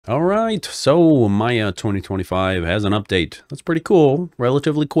All right, so Maya 2025 has an update. That's pretty cool,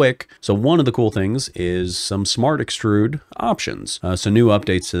 relatively quick. So one of the cool things is some smart extrude options. So new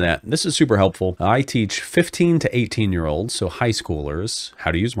updates to that. This is super helpful. I teach 15 to 18-year-olds, so high schoolers,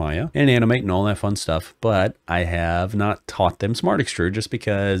 how to use Maya and animate and all that fun stuff. But I have not taught them smart extrude just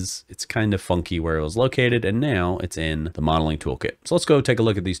because it's kind of funky where it was located, and now it's in the modeling toolkit. So let's go take a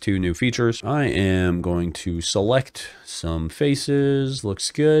look at these two new features. I am going to select some faces, looks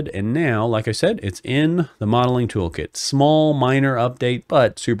good. And now, like I said, it's in the modeling toolkit. Small, minor update,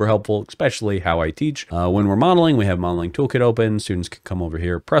 but super helpful, especially how I teach. When we're modeling, we have modeling toolkit open. Students can come over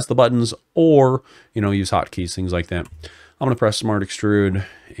here, press the buttons, or, use hotkeys, things like that. I'm going to press Smart Extrude,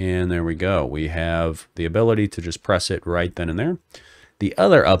 and there we go. We have the ability to just press it right then and there. The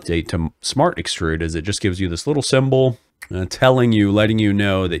other update to Smart Extrude is it just gives you this little symbol letting you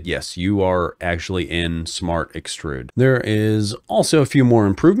know that yes, you are actually in Smart Extrude. There is also a few more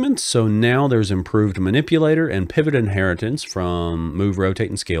improvements. So now there's improved manipulator and pivot inheritance from move, rotate,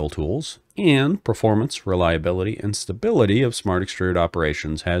 and scale tools. And performance, reliability, and stability of Smart Extrude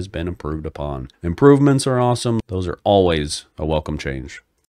operations has been improved upon. Improvements are awesome. Those are always a welcome change.